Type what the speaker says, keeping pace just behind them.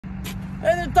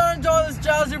Hey there, Taranjot, this is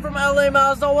Jazz here from LA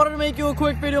Mazda. I wanted to make you a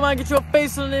quick video, man, get you a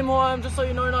face and a name who I am, just so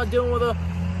you know you're not dealing with a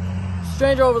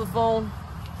stranger over the phone.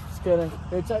 Just kidding.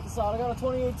 Here, check this out. I got a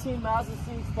 2018 Mazda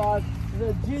CX-5. It's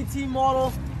a GT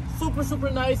model. Super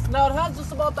nice. Now, it has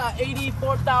just about that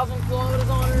 84,000 kilometers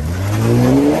on it.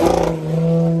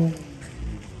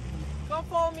 Come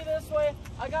follow me this way.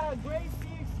 I got a gray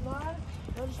CX-9.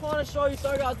 I just want to show you, so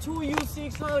I got two used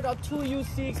CX-9, I got two used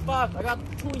CX-5. I got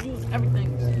two used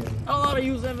everything. Got a lot of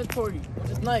used inventory,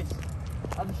 which is nice.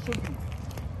 As it should be.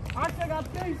 Actually, I got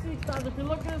three CX-9s. If you're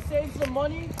looking to save some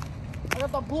money, I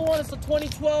got the blue one. It's a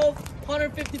 2012,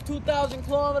 152,000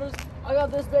 kilometers. I got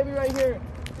this baby right here.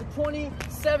 The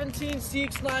 2017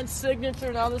 CX-9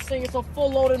 Signature. Now, this thing is a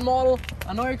full loaded model.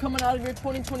 I know you're coming out of your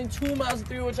 2022 Mazda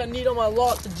 3, which I need on my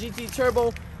lot, the GT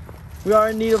Turbo. We are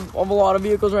in need of a lot of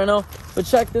vehicles right now, but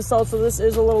check this out. So this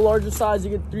is a little larger size.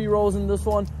 You get 3 rows in this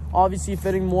one, obviously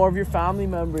fitting more of your family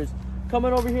members.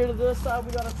 Coming over here to this side,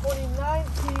 we got a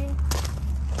 2019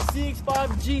 CX-5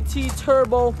 GT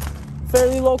Turbo,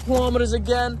 fairly low kilometers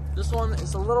again. This one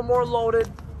is a little more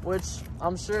loaded, which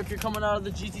I'm sure if you're coming out of the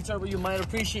GT Turbo, you might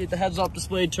appreciate the heads-up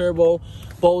display turbo,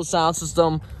 Bose sound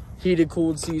system, heated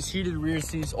cooled seats, heated rear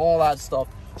seats, all that stuff.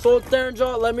 So it's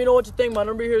Taranjot. Let me know what you think. My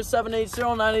number here is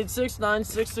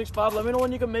 780-986-9665. Let me know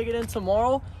when you can make it in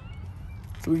tomorrow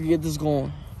so we can get this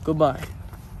going. Goodbye.